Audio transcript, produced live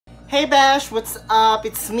Hey Bash! What's up?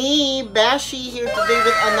 It's me, Bashi, here today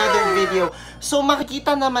with another video. So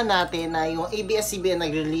makikita naman natin na yung ABS-CBN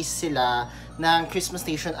nag-release sila ng Christmas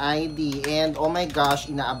Station ID. And oh my gosh,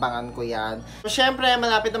 inaabangan ko yan. So syempre,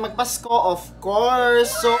 malapit na magpasko, of course.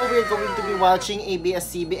 So we're going to be watching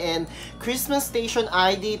ABS-CBN Christmas Station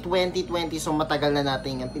ID 2020. So matagal na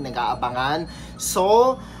natin yung pinag-aabangan.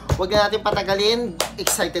 So, wag na natin patagalin.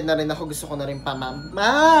 Excited na rin ako. Gusto ko na rin mapanood.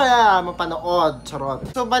 Charot.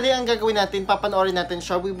 So, bali ang gagawin natin, papanoorin natin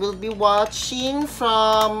siya. We will be watching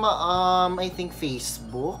from, I think,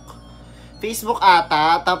 Facebook. Facebook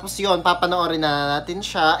ata. Tapos yun, papanoorin na natin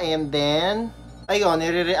siya. And then, ayun,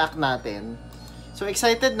 nire-react natin. So,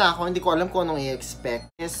 excited na ako. Hindi ko alam kung anong i-expect.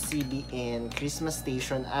 CBN Christmas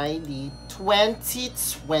Station ID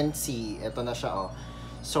 2020. Ito na siya, oh.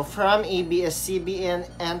 So, from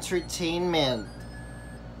ABS-CBN Entertainment.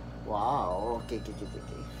 Wow. Okay.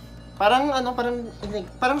 Parang,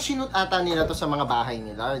 parang sinut ata nila to sa mga bahay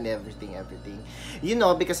nila and everything. You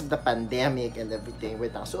know, because of the pandemic and everything.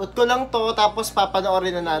 Wait lang. Suot ko lang to, tapos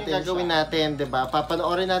papanoorin na natin. Gagawin natin, diba?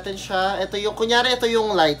 Papanoorin natin siya. Ito yung, kunyari, ito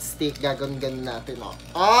yung light stick. Gagawin natin, oh.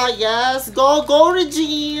 Oh, yes! Go,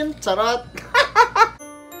 Regine! Charot!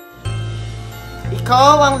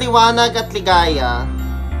 Ikaw ang liwanag at ligaya.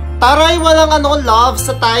 Taray, walang love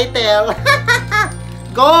sa title.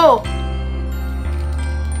 Go!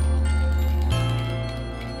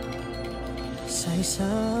 Sa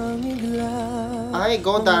isang igla, ay,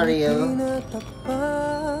 go, Daryl.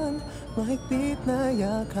 Mahigpit na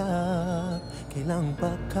yakap, kailang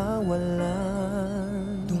pagkawalan.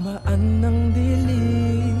 Dumaan ng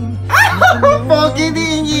dilim. Pogi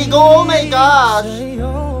ni Go, oh my gosh! Sa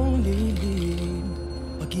iyong dilim,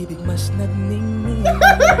 pag-ibig mas nagningning.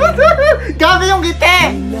 Gabi yung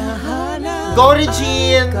gite! Go,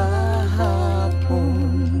 Regine! Kahapon,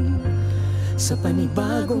 sa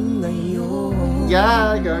panibagong ngayon.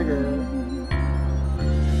 Yeah, girl.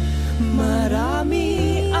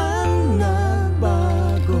 Marami ang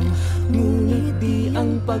nagbago, ngunit di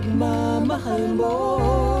ang pagmamahal mo.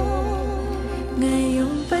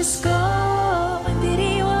 Ngayong Pasko,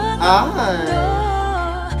 diriwang ang mundo.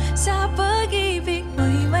 Sa pag-ibig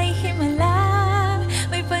mo'y may himala,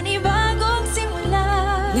 may panibagong simula.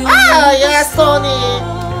 Ah, yes, Tony!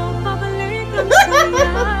 Pabalik ang saya,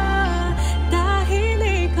 dahil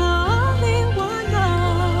ikaw ang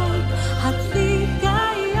liwanag at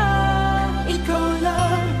ligaya. Ikaw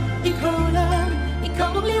lang,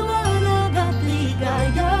 ikaw ang liwanag at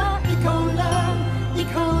ligaya. Ikaw lang,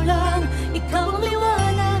 ikaw ang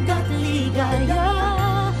liwanag at ligaya.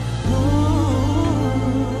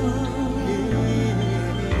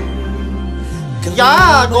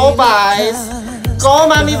 Yeah, go, Vice! Go,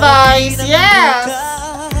 Mami Vice! Yes!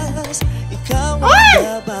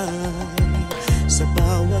 Ay!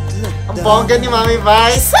 Ang bongga ni Mami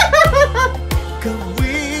Vice!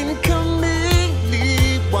 Gawin kaming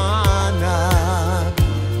liwanag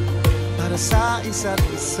para sa isa't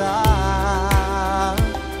isa.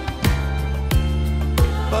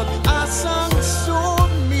 Pag-asang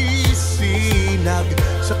sumisinag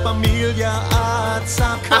sa pamilya at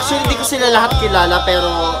sa kapwa. Actually, hindi ko sila lahat kilala, pero...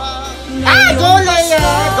 Ah! Go, Leia!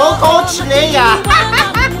 Go, Coach Leia!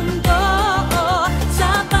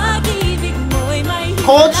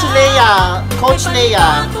 Coach Leia! Coach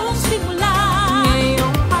Leia!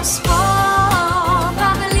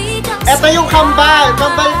 Ito yung kambal!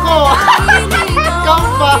 Kambal ko!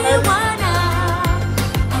 Kambal!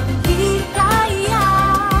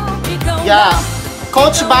 Yeah!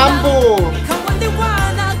 Coach Bamboo!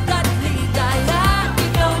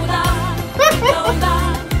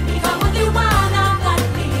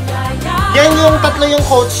 Yan yung tatlo yung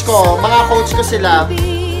coach ko. Mga coach ko sila.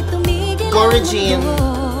 Go, Regine.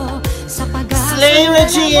 Slay,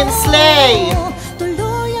 Regine! Slay!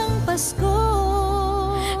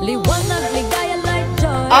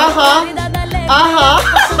 Aha! Aha!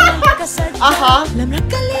 Aha!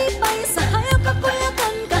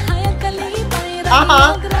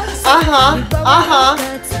 Aha! Aha! Aha!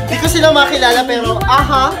 Hindi ko sila makilala pero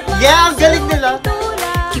aha! Yeah! Ang galing nila!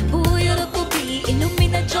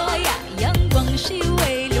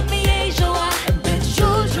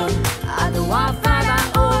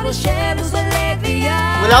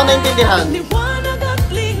 Wala akong naintindihan.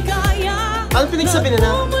 Ano pinagsabi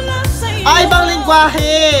nila? Ah, ibang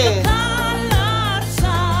lingwahe!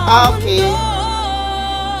 Ah, okay.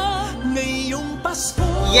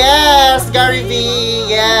 Yes, Gary V!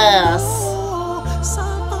 Yes! Sa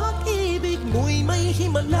pag-ibig mo'y may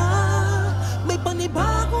himala, may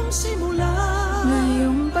panibagong simula.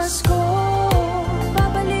 Ngayong Pasko,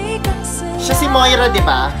 babalik ang saya. Siya si Moira, di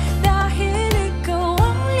ba? Dahil ikaw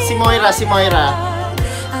ang Si Moira, si Moira.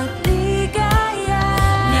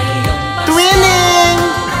 Twinning!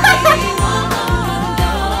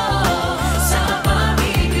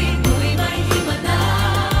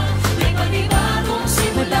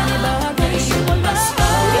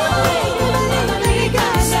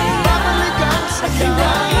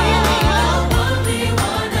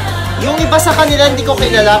 Yung iba sa kanila hindi ko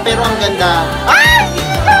kilala pero ang ganda. Ay!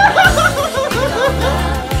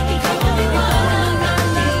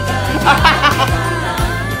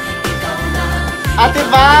 Ate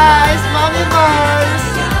Vice! Mami Vice!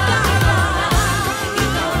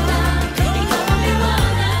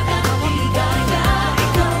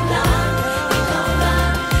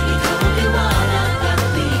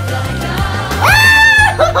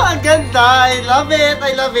 Ah! Ang ganda! I love it!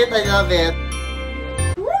 I love it! I love it!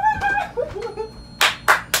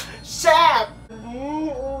 Shit!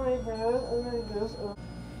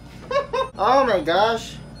 Oh my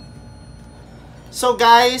gosh! So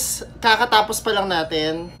guys, kakatapos pa lang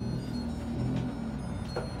natin.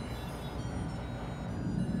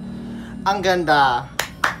 Ang ganda.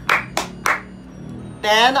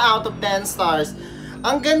 10 out of 10 stars.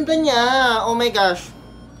 Ang ganda niya. Oh my gosh.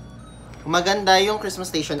 Maganda yung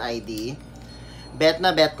Christmas Station ID. Bet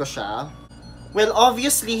na bet ko siya. Well,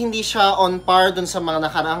 obviously, hindi siya on par dun sa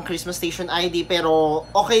mga nakaraang Christmas Station ID. Pero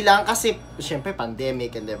okay lang kasi, syempre,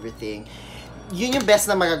 pandemic and everything. Yun yung best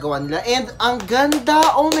na magagawa nila. And ang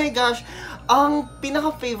ganda, oh my gosh. Ang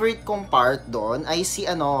pinaka-favorite kong part doon ay si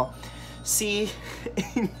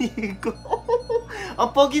Inigo. Ang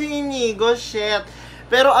pogi ni Inigo, shit.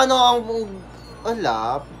 Pero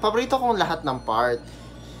wala, paborito kong lahat ng part.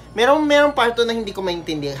 Merong part doon na hindi ko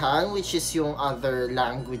maintindihan, which is yung other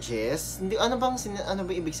languages. Hindi, ano ba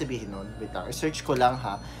ibig sabihin nun? Wait lang, search ko lang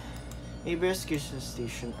ha. ABS Christmas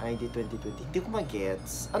Station ID 2020. Hindi ko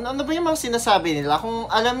mag-gets. Ano ba yung mga sinasabi nila? Kung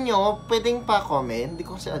alam nyo, pwedeng pa-comment. Hindi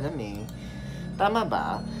ko kasi alam eh. Tama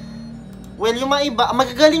ba? Well, yung mga iba,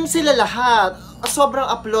 magagaling sila lahat.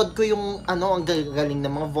 Sobrang upload ko yung, ang gagaling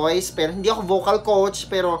ng mga voice. Pero hindi ako vocal coach.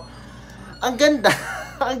 Pero, ang ganda.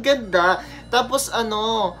 Ang ganda. Tapos,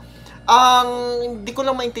 hindi ko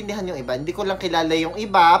lang maintindihan yung iba. Hindi ko lang kilala yung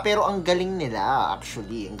iba. Pero ang galing nila,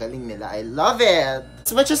 actually. Ang galing nila. I love it.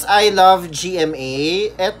 As much as I love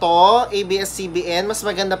GMA, eto, ABS-CBN, mas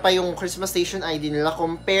maganda pa yung Christmas Station ID nila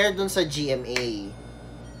compared dun sa GMA.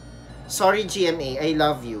 Sorry, GMA. I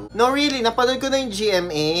love you. No, really. Napanood ko na yung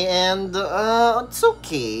GMA and it's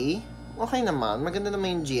okay. Okay naman. Maganda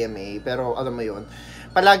naman yung GMA. Pero, alam mo yun,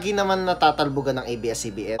 palagi naman natatalbugan ng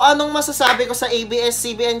ABS-CBN. Anong masasabi ko sa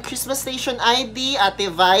ABS-CBN Christmas Station ID?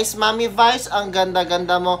 Ate Vice, Mami Vice, ang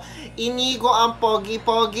ganda-ganda mo. Inigo, ang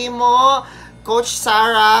pogi-pogi mo. Coach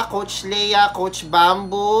Sarah, Coach Leia, Coach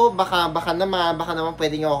Bamboo. Baka naman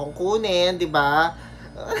pwede nyo akong kunin, di ba?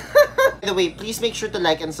 By the way, please make sure to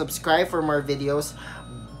like and subscribe for more videos.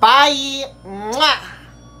 Bye! Mwah!